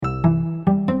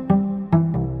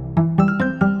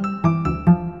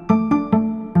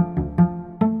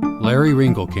Larry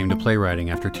Rinkel came to playwriting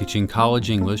after teaching college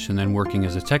English and then working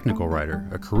as a technical writer,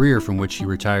 a career from which he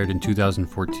retired in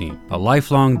 2014. A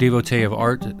lifelong devotee of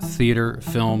art, theater,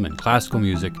 film, and classical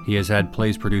music, he has had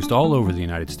plays produced all over the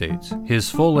United States. His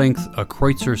full-length A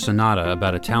Kreutzer Sonata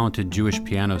about a talented Jewish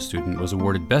piano student was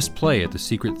awarded Best Play at the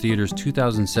Secret Theater's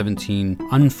 2017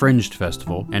 Unfringed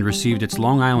Festival and received its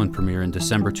Long Island premiere in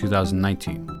December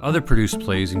 2019. Other produced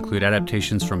plays include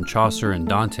adaptations from Chaucer and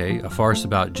Dante, a farce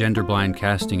about gender-blind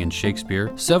casting in Shakespeare,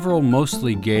 several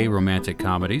mostly gay romantic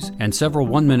comedies, and several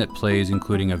one-minute plays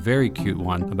including a very cute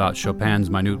one about Chopin's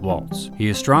Minute Waltz. He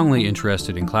is strongly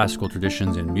interested in classical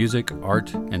traditions in music,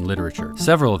 art, and literature.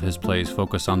 Several of his plays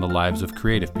focus on the lives of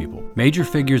creative people. Major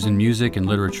figures in music and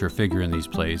literature figure in these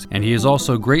plays, and he is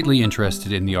also greatly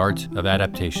interested in the art of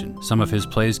adaptation. Some of his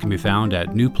plays can be found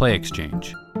at New Play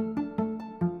Exchange.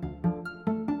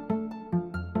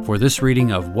 For this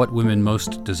reading of What Women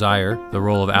Most Desire, the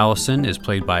role of Allison is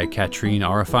played by Katrine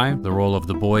Arifai. The role of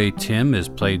the boy Tim is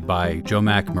played by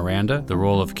Jomac Miranda. The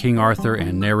role of King Arthur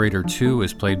and Narrator 2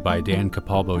 is played by Dan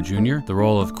Capalbo Jr. The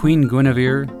role of Queen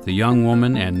Guinevere, the young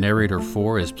woman, and Narrator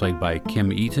 4 is played by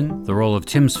Kim Eaton. The role of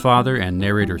Tim's father and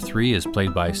Narrator 3 is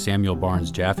played by Samuel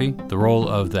Barnes Jaffe. The role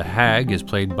of the hag is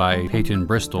played by Peyton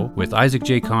Bristol, with Isaac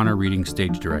J. Connor reading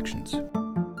stage directions.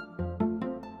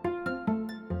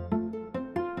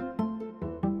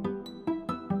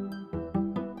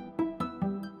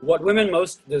 What Women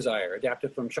Most Desire,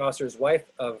 adapted from Chaucer's Wife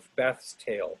of Bath's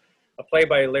Tale, a play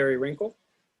by Larry Rinkel.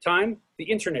 Time, the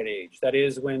Internet Age, that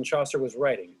is, when Chaucer was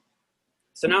writing.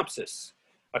 Synopsis: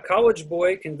 a college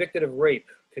boy convicted of rape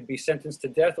could be sentenced to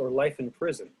death or life in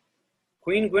prison.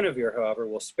 Queen Guinevere, however,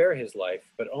 will spare his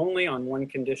life, but only on one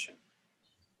condition.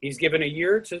 He's given a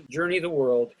year to journey the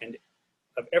world, and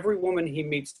of every woman he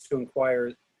meets to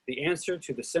inquire the answer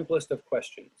to the simplest of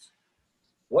questions.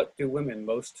 What do women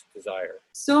most desire?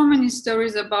 So many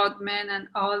stories about men and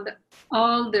all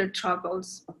their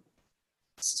troubles.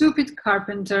 Stupid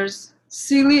carpenters,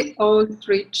 silly old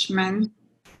rich men,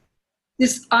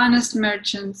 dishonest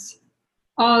merchants,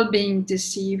 all being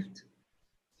deceived.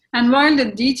 And while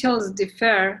the details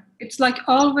differ, it's like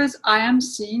always I am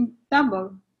seeing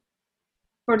double.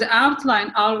 For the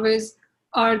outline always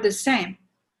are the same,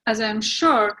 as I am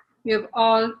sure we have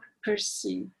all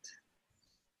perceived.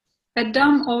 A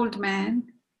dumb old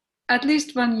man, at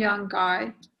least one young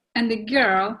guy, and the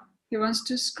girl he wants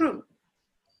to screw.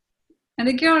 And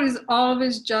the girl is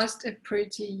always just a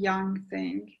pretty young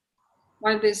thing,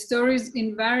 while the story is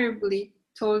invariably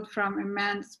told from a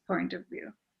man's point of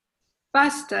view.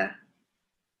 Basta!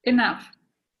 Enough!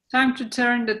 Time to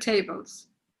turn the tables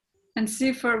and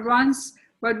see for once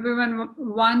what women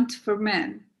want for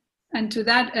men. And to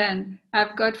that end,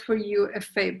 I've got for you a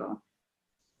fable,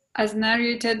 as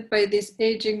narrated by this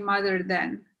aging mother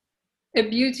then, a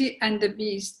Beauty and the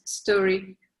Beast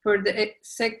story for the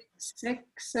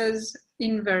sexes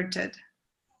inverted,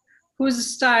 whose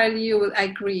style you will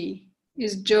agree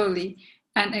is jolly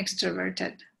and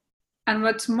extroverted. And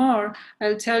what's more, I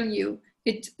will tell you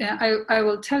it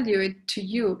to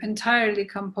you entirely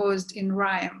composed in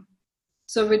rhyme.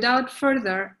 So without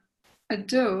further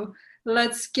ado,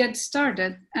 let's get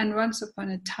started, and once upon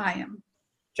a time.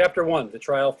 Chapter 1, The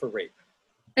Trial for Rape.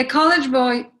 A college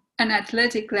boy, an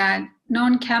athletic lad,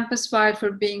 known campus-wide for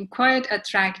being quite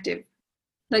attractive.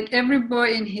 Like every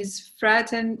boy in his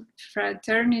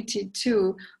fraternity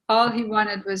too, all he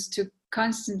wanted was to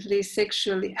constantly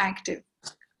sexually active.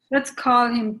 Let's call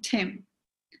him Tim.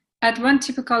 At one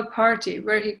typical party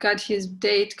where he got his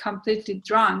date completely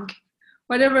drunk,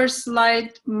 whatever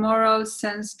slight moral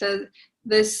sense that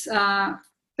this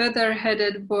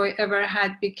feather-headed boy ever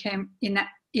had became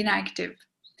inactive.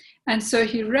 And so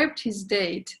he raped his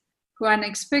date, who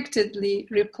unexpectedly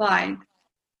replied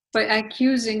by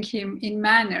accusing him in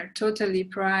manner totally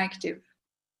proactive.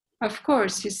 Of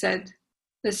course, he said,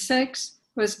 the sex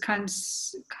was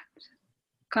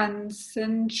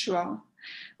consensual.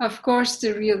 Of course,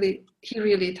 he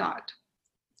really thought.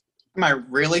 Am I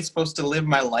really supposed to live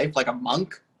my life like a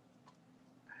monk?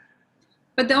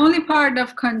 But the only part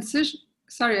of consensual,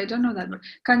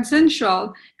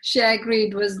 she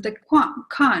agreed, was the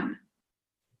con.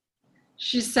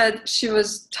 She said she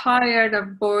was tired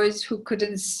of boys who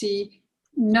couldn't see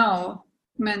no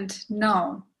meant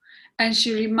no. And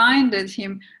she reminded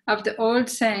him of the old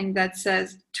saying that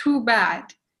says, too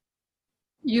bad,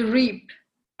 you reap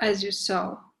as you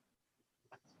sow.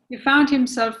 He found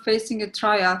himself facing a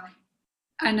trial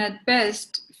and at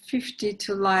best 50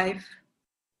 to life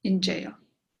in jail.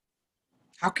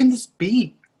 How can this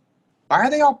be? Why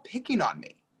are they all picking on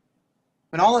me?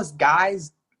 When all us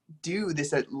guys do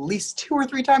this at least 2 or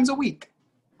 3 times a week.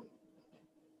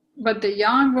 But the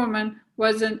young woman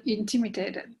wasn't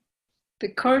intimidated. The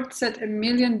court set $1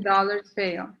 million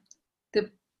bail. The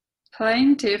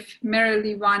plaintiff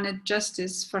merely wanted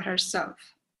justice for herself.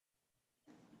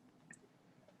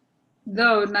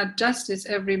 Though not justice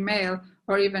every male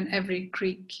or even every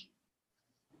Greek.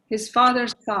 His father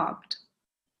sobbed.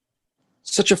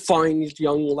 Such a fine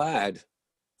young lad.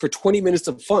 For 20 minutes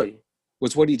of fun,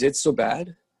 was what he did so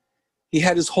bad? He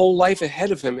had his whole life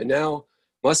ahead of him, and now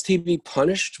must he be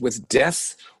punished with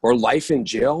death or life in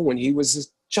jail when he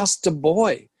was just a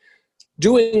boy,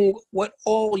 doing what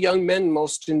all young men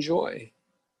most enjoy?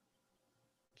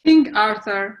 King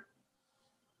Arthur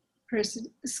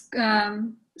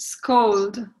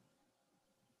scolded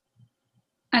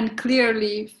and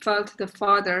clearly felt the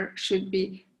father should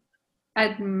be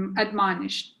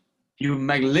admonished. You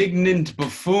malignant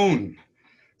buffoon,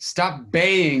 stop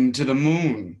baying to the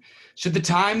moon. Should the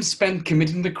time spent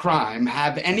committing the crime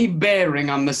have any bearing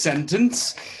on the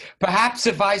sentence? Perhaps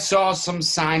if I saw some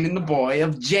sign in the boy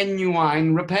of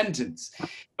genuine repentance.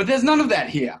 But there's none of that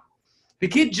here. The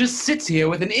kid just sits here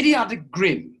with an idiotic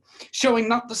grin, showing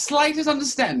not the slightest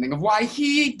understanding of why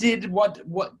he did what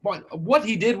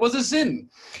he did was a sin.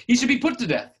 He should be put to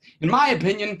death, in my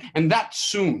opinion, and that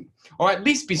soon, or at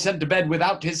least be sent to bed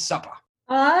without his supper.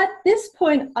 At this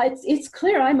point, it's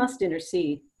clear I must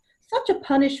intercede. Such a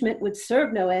punishment would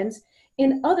serve no ends.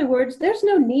 In other words, there's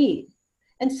no need.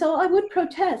 And so I would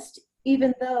protest,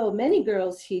 even though many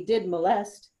girls he did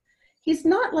molest. He's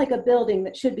not like a building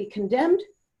that should be condemned,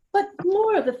 but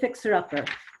more of a fixer-upper.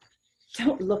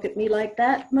 Don't look at me like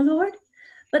that, my lord,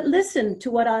 but listen to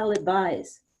what I'll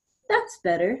advise. That's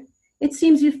better. It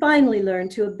seems you finally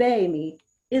learned to obey me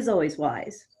is always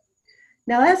wise.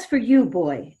 Now, as for you,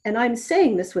 boy, and I'm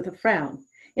saying this with a frown,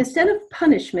 instead of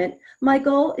punishment, my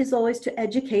goal is always to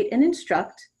educate and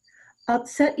instruct. I'll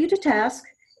set you to task.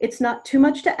 It's not too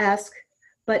much to ask,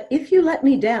 but if you let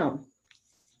me down,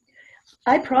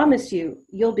 I promise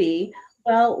you'll be,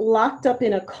 well, locked up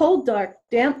in a cold, dark,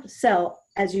 damp cell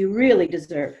as you really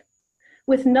deserve,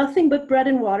 with nothing but bread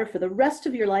and water for the rest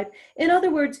of your life. In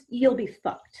other words, you'll be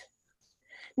fucked.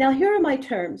 Now, here are my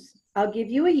terms. I'll give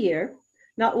you a year,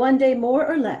 not one day more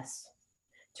or less,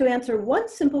 to answer one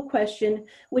simple question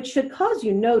which should cause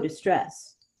you no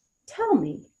distress. Tell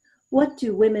me, what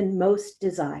do women most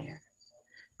desire?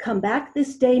 Come back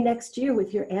this day next year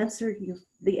with your answer,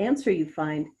 the answer you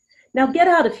find. Now get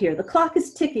out of here, the clock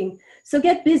is ticking, so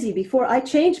get busy before I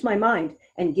change my mind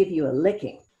and give you a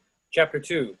licking. Chapter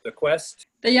 2, The Quest.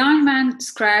 The young man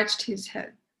scratched his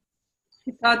head.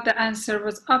 He thought the answer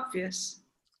was obvious.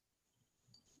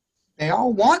 They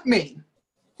all want me.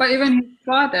 But even his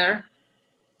father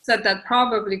said that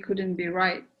probably couldn't be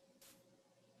right.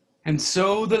 And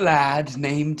so the lad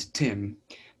named Tim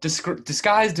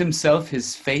disguised himself.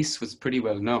 His face was pretty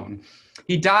well known.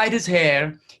 He dyed his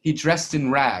hair, he dressed in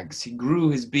rags, he grew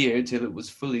his beard till it was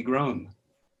fully grown.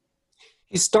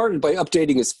 He started by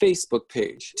updating his Facebook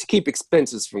page to keep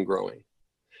expenses from growing.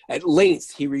 At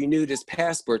length, he renewed his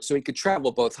passport so he could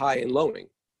travel both high and lowing.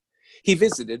 He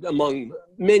visited, among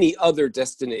many other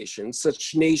destinations,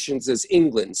 such nations as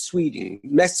England, Sweden,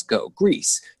 Mexico,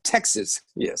 Greece, Texas,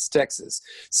 yes, Texas,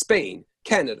 Spain,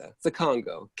 Canada, the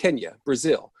Congo, Kenya,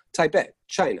 Brazil, Tibet,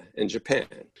 China, and Japan.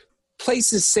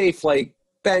 Places safe like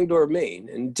Bangor, Maine,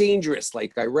 and dangerous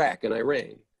like Iraq and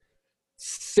Iran.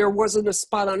 There wasn't a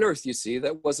spot on earth, you see,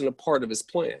 that wasn't a part of his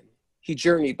plan. He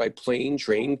journeyed by plane,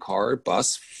 train, car,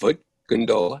 bus, foot,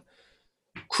 gondola,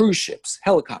 cruise ships,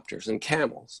 helicopters, and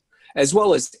camels, as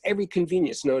well as every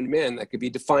convenience known to man that could be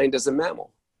defined as a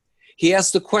mammal. He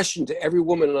asked a question to every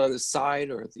woman on the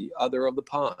side or the other of the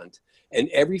pond, and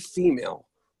every female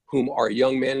whom our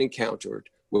young man encountered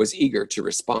was eager to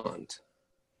respond.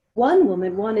 One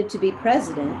woman wanted to be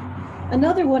president,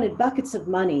 another wanted buckets of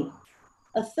money,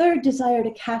 a third desired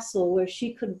a castle where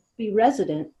she could be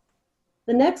resident,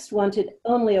 the next wanted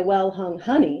only a well-hung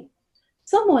honey,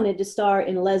 some wanted to star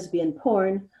in lesbian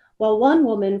porn, while one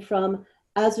woman from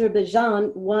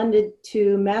Azerbaijan wanted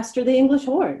to master the English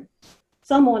horn.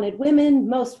 Some wanted women,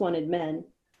 most wanted men.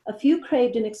 A few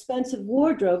craved an expensive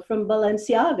wardrobe from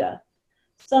Balenciaga.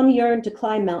 Some yearned to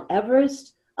climb Mount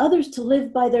Everest, others to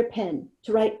live by their pen,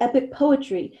 to write epic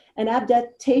poetry, an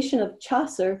adaptation of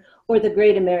Chaucer or the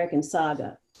Great American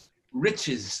Saga.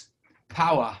 Riches,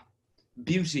 power,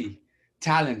 beauty,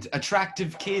 talent,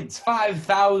 attractive kids,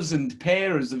 5,000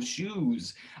 pairs of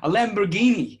shoes, a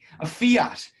Lamborghini, a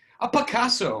Fiat, a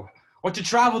Picasso, or to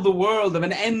travel the world of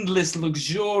an endless,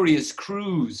 luxurious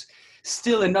cruise.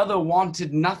 Still another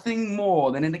wanted nothing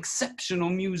more than an exceptional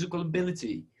musical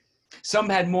ability. Some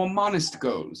had more modest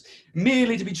goals,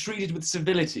 merely to be treated with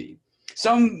civility.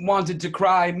 Some wanted to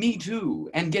cry, "Me too,"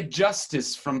 and get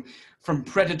justice from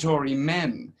predatory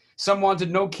men. Some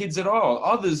wanted no kids at all,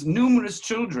 others numerous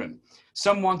children.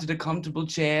 Some wanted a comfortable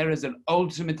chair as an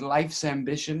ultimate life's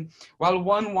ambition, while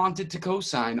one wanted to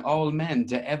co-sign all men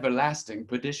to everlasting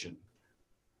perdition.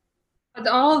 But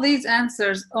all these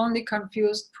answers only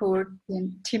confused poor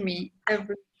Timmy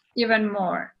even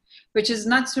more, which is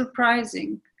not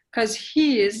surprising, because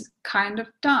he is kind of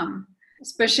dumb,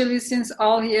 especially since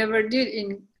all he ever did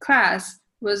in class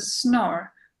was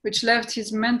snore, which left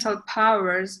his mental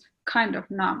powers kind of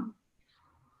numb.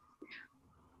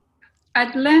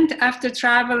 At length, after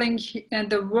traveling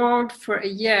the world for a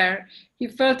year, he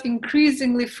felt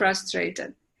increasingly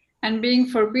frustrated, and being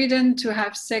forbidden to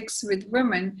have sex with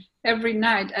women every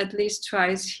night at least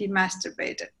twice, he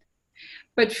masturbated.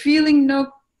 But feeling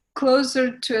no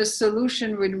closer to a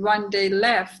solution with one day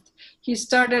left, he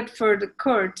started for the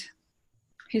court.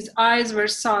 His eyes were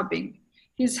sobbing.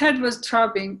 His head was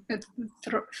throbbing,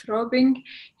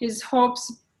 his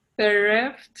hopes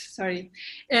bereft.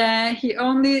 He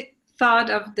only thought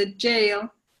of the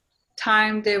jail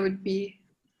time they would be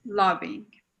lobbying.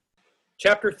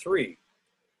 Chapter 3,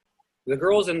 The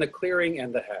Girls in the Clearing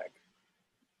and the Hag.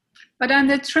 But on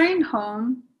the train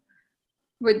home,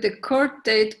 with the court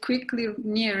date quickly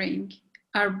nearing,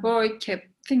 our boy kept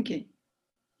thinking.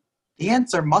 The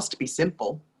answer must be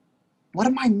simple. What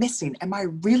am I missing? Am I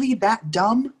really that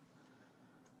dumb?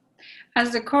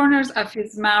 As the corners of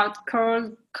his mouth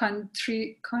curled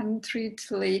contritely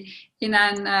in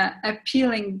an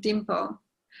appealing dimple.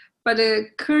 But a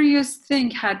curious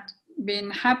thing had been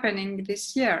happening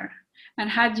this year, and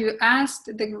had you asked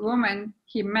the woman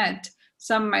he met,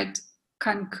 some might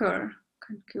concur.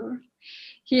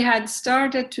 He had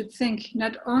started to think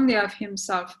not only of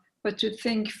himself, but to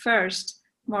think first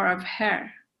more of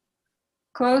her.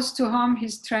 Close to home,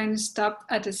 his train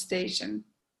stopped at a station,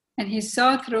 and he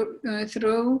saw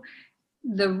through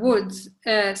the woods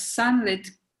a sunlit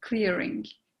clearing.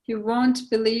 He won't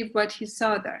believe what he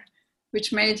saw there,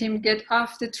 which made him get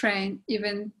off the train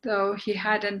even though he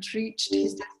hadn't reached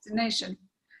his destination.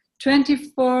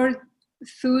 24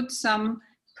 toothsome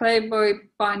Playboy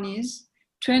bunnies,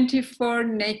 24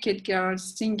 naked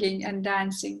girls singing and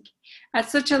dancing. At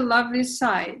such a lovely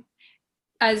sight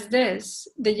as this,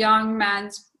 the young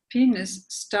man's penis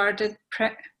started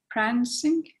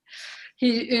prancing.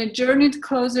 He journeyed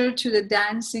closer to the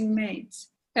dancing maids,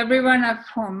 every one of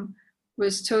whom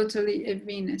was totally a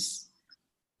Venus,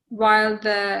 while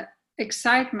the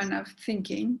excitement of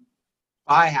thinking,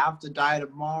 If I have to die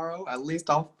tomorrow, at least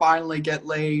I'll finally get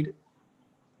laid,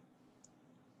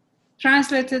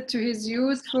 translated to his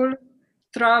youthful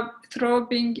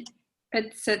throbbing,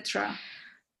 etc.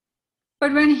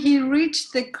 But when he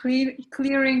reached the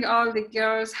clearing, all the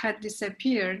girls had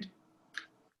disappeared.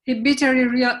 He bitterly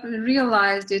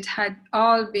realized it had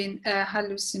all been a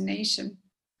hallucination.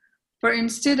 For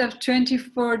instead of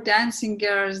 24 dancing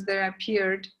girls, there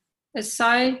appeared a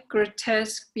sight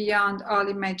grotesque beyond all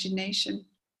imagination.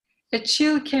 A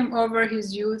chill came over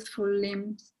his youthful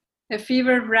limbs. A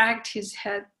fever racked his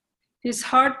head. His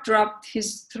heart dropped,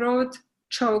 his throat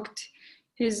choked,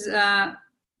 his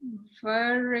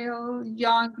virile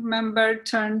young member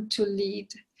turned to lead.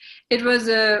 It was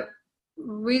a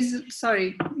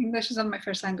English is not my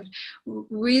first language.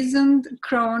 Wizened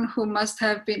crone who must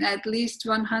have been at least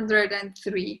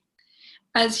 103.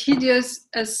 As hideous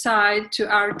a side to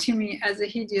our Timmy as a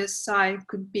hideous side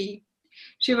could be.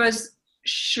 She was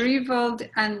shriveled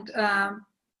and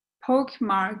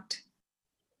pockmarked,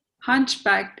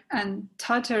 hunchbacked and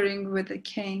tottering with a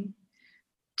cane.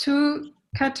 2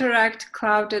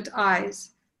 cataract-clouded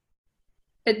eyes,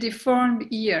 a deformed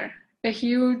ear, a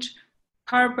huge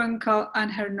carbuncle on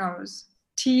her nose,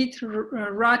 teeth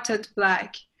rotted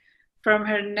black. From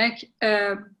her neck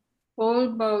a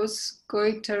bulbous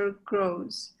goiter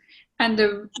grows, and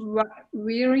a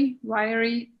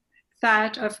wiry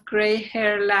thatch of gray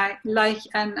hair like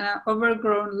an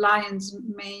overgrown lion's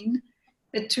mane,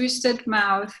 a twisted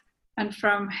mouth, and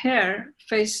from her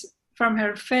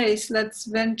face let's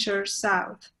venture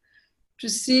south, to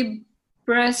see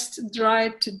breast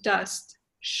dried to dust,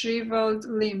 shriveled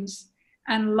limbs,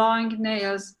 and long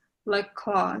nails like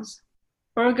claws,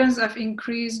 organs of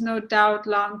increase no doubt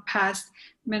long past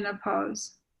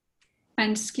menopause,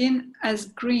 and skin as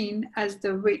green as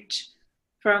the witch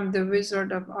from the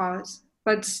Wizard of Oz.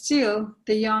 But still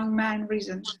the young man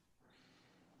reasoned.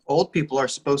 Old people are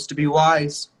supposed to be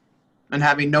wise, and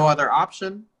having no other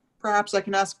option, perhaps I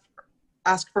can ask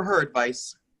for her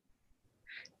advice.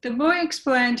 The boy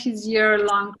explained his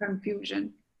year-long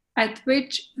confusion, at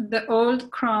which the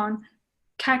old crone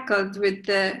cackled with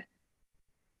the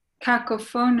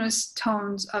cacophonous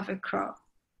tones of a crow.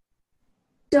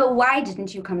 So why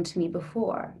didn't you come to me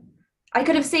before? I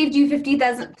could have saved you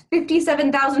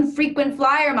 57,000 frequent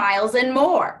flyer miles and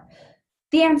more.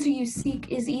 The answer you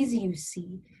seek is easy, you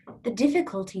see. The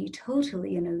difficulty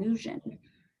totally an illusion.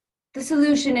 The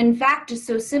solution, in fact, is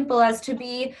so simple as to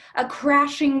be a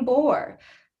crashing bore.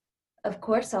 Of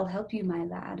course, I'll help you, my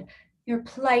lad. Your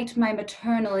plight my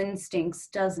maternal instincts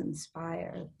does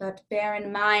inspire, but bear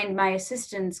in mind my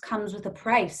assistance comes with a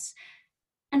price,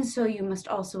 and so you must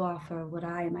also offer what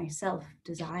I myself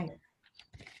desire.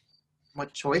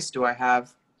 What choice do I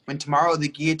have when tomorrow the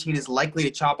guillotine is likely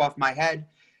to chop off my head?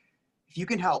 If you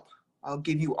can help, I'll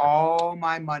give you all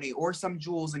my money or some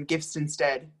jewels and gifts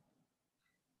instead.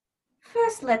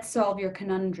 First, let's solve your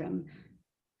conundrum.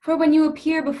 For when you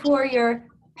appear before your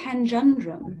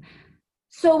panjundrum,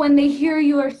 so when they hear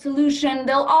your solution,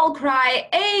 they'll all cry,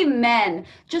 Amen.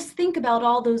 Just think about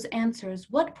all those answers.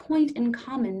 What point in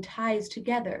common ties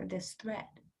together this thread?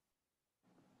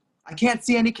 I can't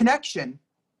see any connection.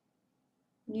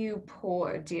 You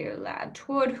poor dear lad,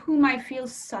 toward whom I feel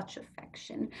such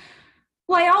affection.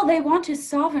 Why, all they want is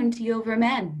sovereignty over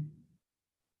men.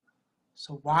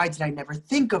 So why did I never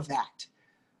think of that?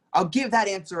 I'll give that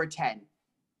answer a 10.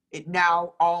 It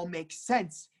now all makes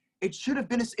sense. It shouldn't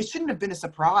have been a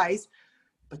surprise,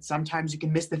 but sometimes you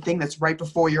can miss the thing that's right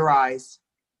before your eyes.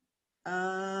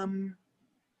 What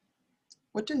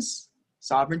does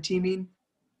sovereignty mean?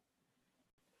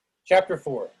 Chapter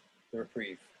 4, The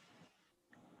Reprieve.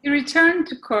 He returned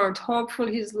to court, hopeful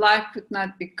his life would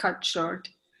not be cut short.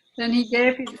 Then he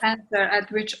gave his answer,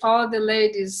 at which all the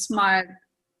ladies smiled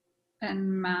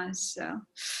en masse.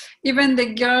 Even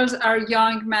the girls our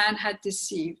young man had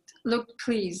deceived looked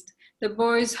pleased. The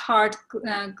boy's heart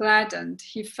gladdened.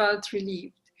 He felt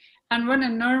relieved. And one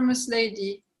enormous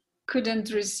lady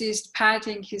couldn't resist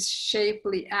patting his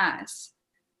shapely ass.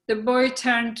 The boy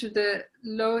turned to the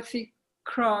lothy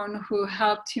crone who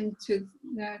helped him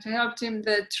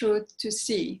the truth to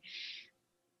see.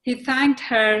 He thanked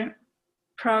her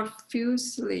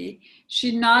profusely.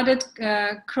 She nodded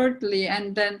curtly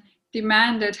and then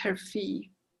demanded her fee.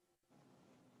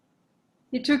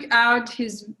 He took out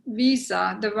his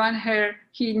visa, the one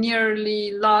he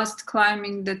nearly lost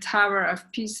climbing the Tower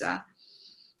of Pisa.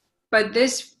 But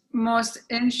this most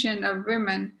ancient of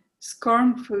women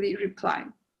scornfully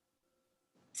replied,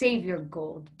 Save your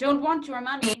gold, don't want your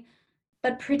money,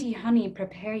 but pretty honey,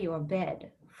 prepare your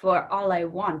bed, for all I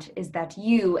want is that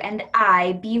you and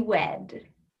I be wed.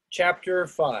 Chapter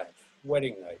 5,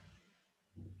 Wedding Night.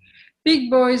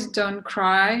 Big boys don't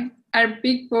cry. Our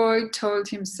big boy told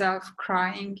himself,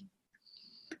 crying.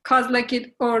 'Cause like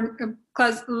it or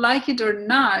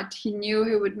not, he knew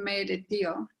he would make a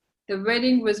deal. The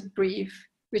wedding was brief,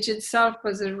 which itself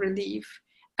was a relief.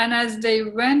 And as they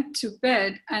went to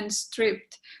bed and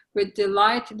stripped with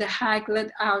delight, the hag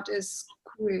let out a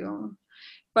squeal.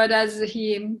 But as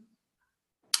he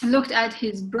looked at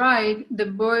his bride, the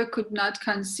boy could not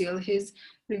conceal his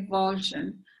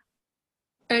revulsion.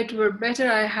 It were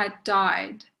better I had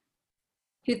died,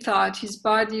 he thought, his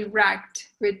body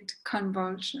racked with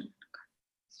convulsion.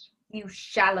 You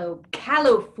shallow,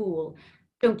 callow fool.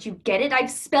 Don't you get it?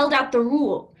 I've spelled out the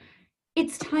rule.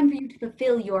 It's time for you to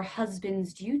fulfill your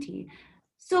husband's duty.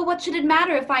 So what should it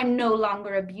matter if I'm no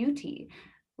longer a beauty?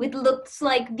 With looks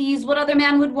like these, what other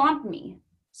man would want me?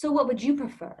 So what would you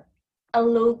prefer? A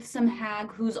loathsome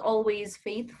hag who's always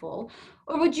faithful?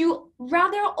 Or would you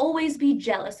rather always be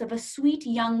jealous of a sweet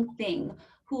young thing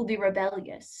who'll be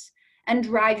rebellious and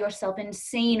drive yourself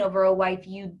insane over a wife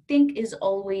you think is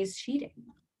always cheating?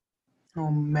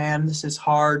 Oh man, this is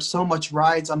hard. So much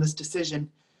rides on this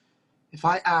decision. If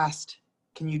I asked,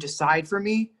 can you decide for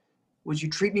me? Would you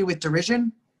treat me with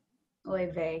derision?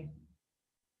 Oy vey.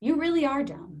 You really are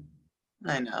dumb.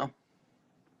 I know.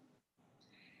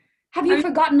 Have you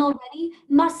forgotten already?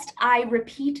 Must I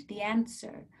repeat the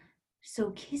answer?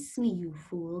 So kiss me, you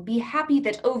fool. Be happy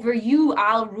that over you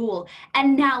I'll rule.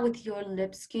 And now with your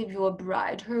lips give your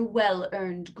bride her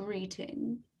well-earned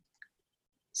greeting.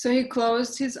 So he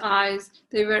closed his eyes.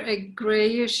 They were a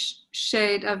grayish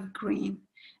shade of green.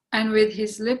 And with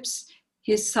his lips,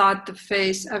 he sought the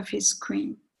face of his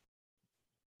queen.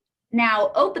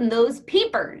 Now open those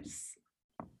peepers.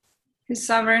 His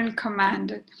sovereign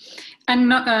commanded. And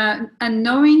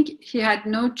knowing he had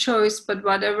no choice but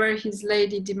whatever his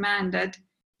lady demanded,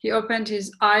 he opened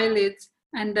his eyelids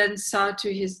and then saw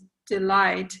to his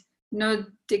delight no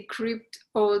decrepit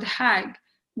old hag,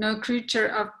 no creature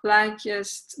of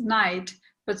blackest night,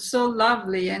 but so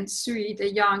lovely and sweet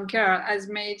a young girl as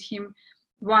made him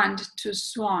want to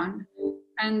swoon.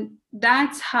 And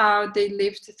that's how they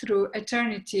lived through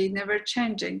eternity, never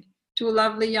changing. Two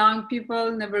lovely young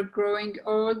people, never growing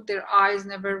old, their eyes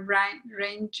never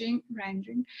ranging,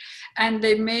 and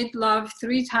they made love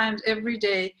 3 times every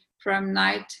day from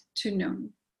night to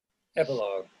noon.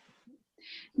 Epilogue.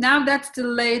 Now that's the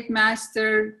late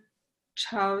Master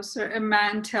Chaucer, a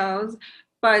man tells,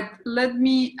 but let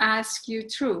me ask you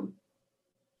true.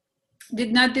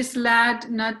 Did not this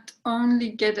lad not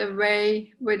only get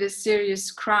away with a serious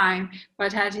crime,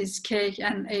 but had his cake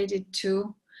and ate it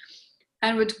too?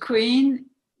 And would Queen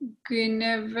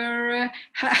Guinevere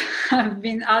have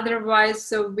been otherwise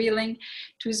so willing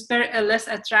to spare a less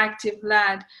attractive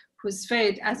lad whose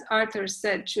fate, as Arthur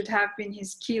said, should have been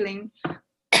his killing?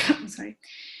 Sorry.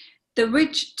 The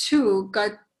witch too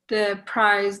got the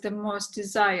prize the most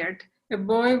desired, a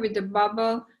boy with a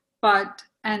bubble butt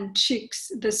and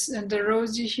cheeks, the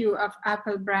rosy hue of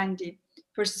apple brandy.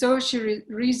 For so she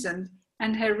reasoned,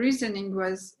 and her reasoning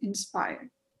was inspired.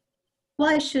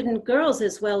 Why shouldn't girls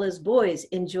as well as boys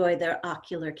enjoy their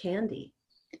ocular candy?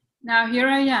 Now here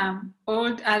I am,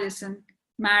 old Allison,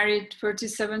 married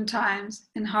 47 times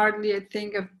and hardly a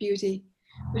thing of beauty,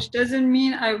 which doesn't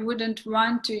mean I wouldn't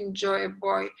want to enjoy a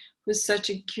boy who's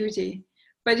such a cutie.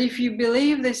 But if you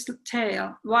believe this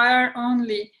tale, why are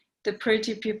only the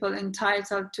pretty people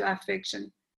entitled to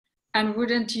affection? And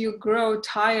wouldn't you grow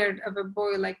tired of a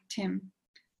boy like Tim,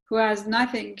 who has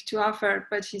nothing to offer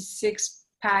but his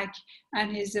six-pack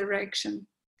and his erection?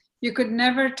 You could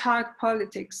never talk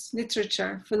politics,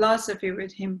 literature, philosophy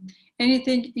with him.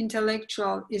 Anything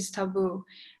intellectual is taboo.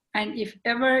 And if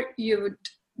ever you would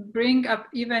bring up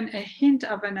even a hint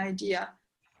of an idea,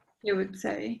 he would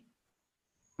say,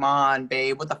 Come on,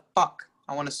 babe, what the fuck?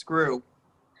 I want to screw.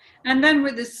 and then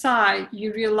with a sigh,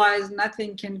 you realize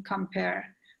nothing can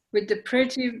compare with the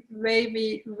pretty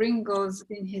wavy wrinkles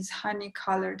in his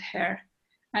honey-colored hair.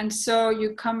 And so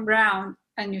you come round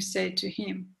and you say to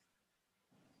him,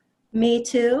 Me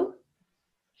too?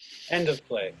 End of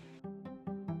play.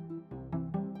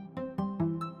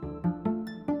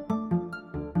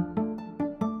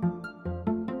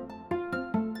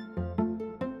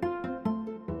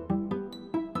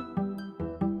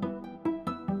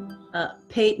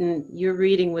 Peyton, your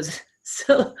reading was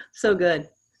so good.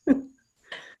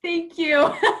 Thank you.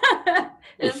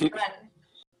 It was fun.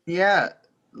 Yeah,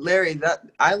 Larry,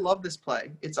 I love this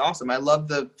play. It's awesome. I love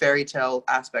the fairy tale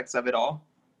aspects of it all.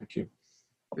 Thank you.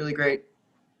 Really great.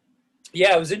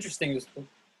 Yeah, it was interesting.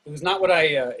 It was not what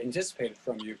I anticipated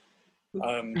from you,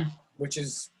 which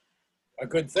is a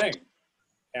good thing.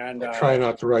 And Try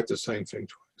not to write the same thing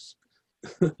twice.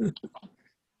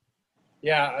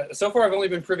 yeah, so far I've only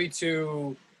been privy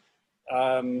to,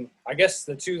 I guess,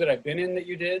 the 2 that I've been in that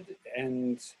you did,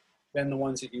 and then the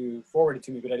ones that you forwarded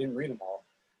to me, but I didn't read them all.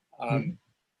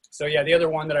 So yeah, the other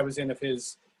one that I was in of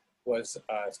his was,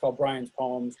 it's called Brian's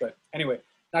Poems. But anyway,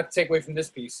 not to take away from this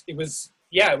piece, it was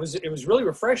really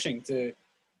refreshing to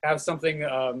have something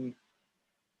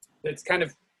that's kind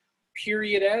of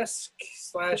period-esque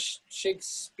 /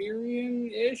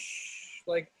 Shakespearean-ish.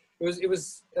 Like it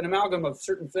was an amalgam of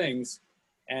certain things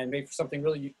and made for something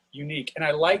really unique. And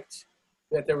I liked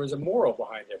that there was a moral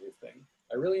behind everything.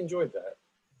 I really enjoyed that.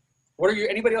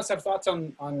 Anybody else have thoughts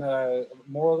on the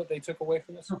moral that they took away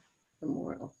from this? The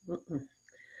moral.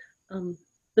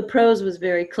 The prose was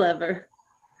very clever.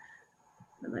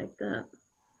 I like that.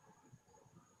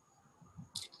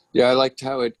 Yeah, I liked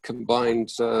how it combined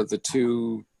the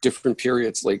 2 different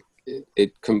periods. Like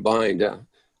it combined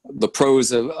the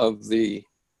prose of the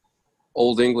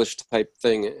Old English type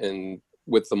thing and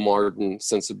with the modern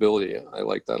sensibility. I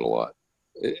like that a lot.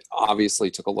 It obviously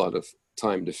took a lot of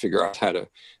time to figure out how to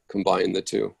combine the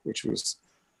 2, which was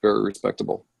very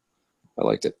respectable. I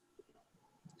liked it.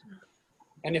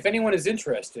 And if anyone is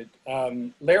interested,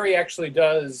 Larry actually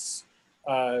does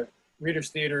Readers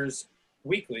Theaters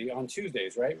weekly on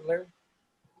Tuesdays, right, Larry?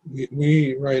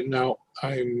 We right now,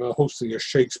 I'm hosting a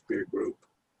Shakespeare group.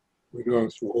 We're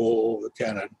going through all the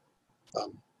canon.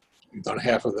 We've done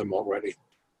half of them already.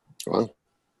 Wow.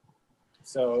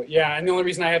 So yeah, and the only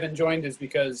reason I haven't joined is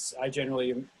because I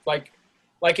generally like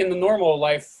in the normal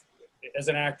life as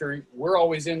an actor, we're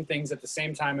always in things at the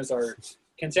same time as our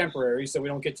contemporaries, so we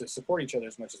don't get to support each other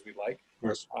as much as we'd like.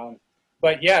 Yes.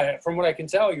 But yeah, from what I can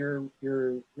tell, your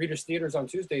Readers Theaters on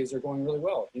Tuesdays are going really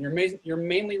well, and you're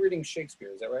mainly reading Shakespeare.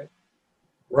 Is that right?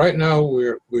 Right now,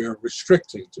 we're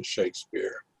restricting to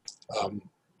Shakespeare. I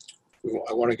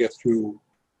want to get through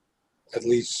at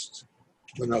least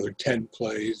another 10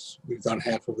 plays. We've done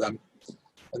half of them,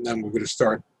 and then we're going to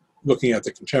start looking at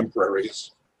the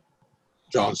contemporaries: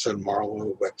 Johnson,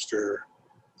 Marlowe, Webster,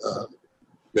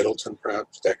 Middleton,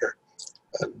 perhaps Dekker,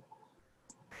 And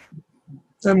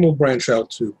then we'll branch out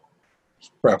to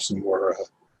perhaps some more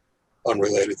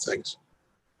unrelated things.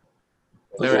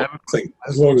 Larry,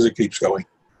 As long as it keeps going.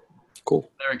 Cool.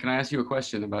 Larry, can I ask you a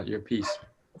question about your piece?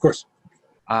 Of course.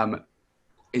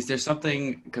 Is there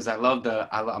something, because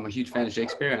I'm a huge fan of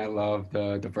Shakespeare and I love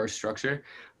the verse structure.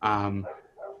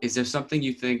 Is there something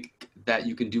you think that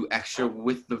you can do extra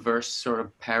with the verse sort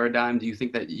of paradigm? Do you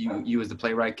think that you as the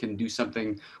playwright can do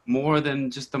something more than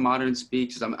just the modern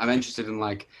speech? I'm interested in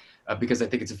because I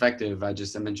think it's effective.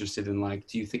 I'm interested in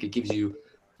do you think it gives you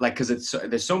because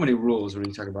there's so many rules when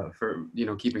you talk about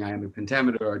keeping iambic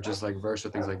pentameter or just verse or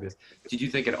things like this. Did you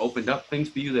think it opened up things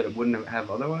for you that it wouldn't have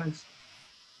otherwise?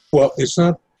 Well, it's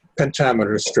not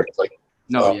pentameter strictly.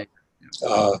 No, yeah.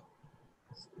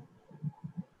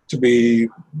 To be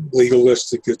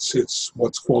legalistic, it's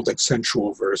what's called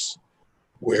accentual verse,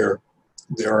 where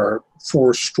there are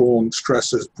 4 strong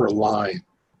stresses per line,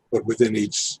 but within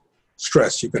each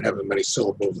stress you can have as many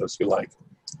syllables as you like.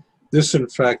 This, in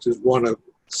fact, is one of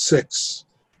 6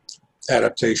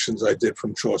 adaptations I did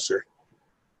from Chaucer,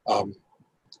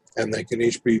 and they can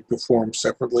each be performed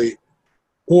separately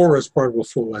or as part of a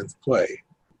full-length play,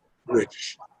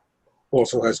 which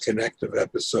also has connective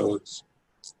episodes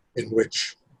in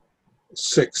which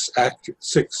 6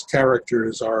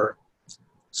 characters are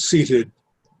seated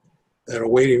in a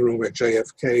waiting room at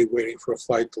JFK waiting for a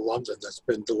flight to London that's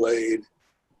been delayed.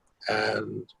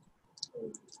 And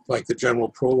like the general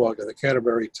prologue of the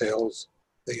Canterbury Tales,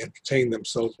 they entertain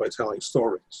themselves by telling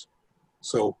stories.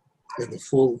 So in the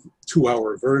full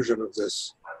 2-hour version of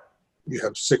this, you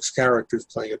have 6 characters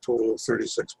playing a total of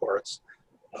 36 parts.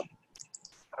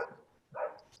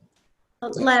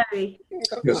 Larry,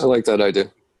 Yes. I like that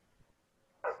idea.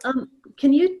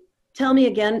 can you tell me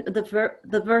again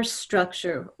the verse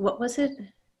structure? What was it?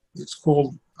 It's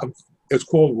called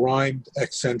rhymed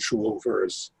accentual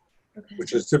verse, Okay.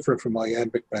 which is different from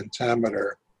iambic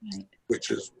pentameter, Right.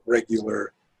 which is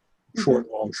regular, short,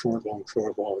 long, short, long,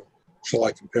 short, long. Shall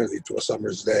I compare thee to a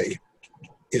summer's day?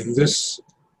 In this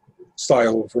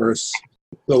style of verse,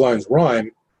 the lines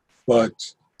rhyme, but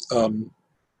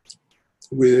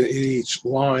within each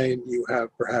line you have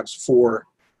perhaps 4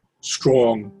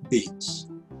 strong beats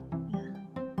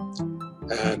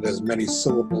and as many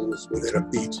syllables within a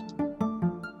beat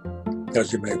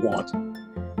as you may want.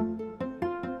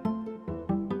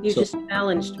 You just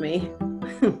challenged me.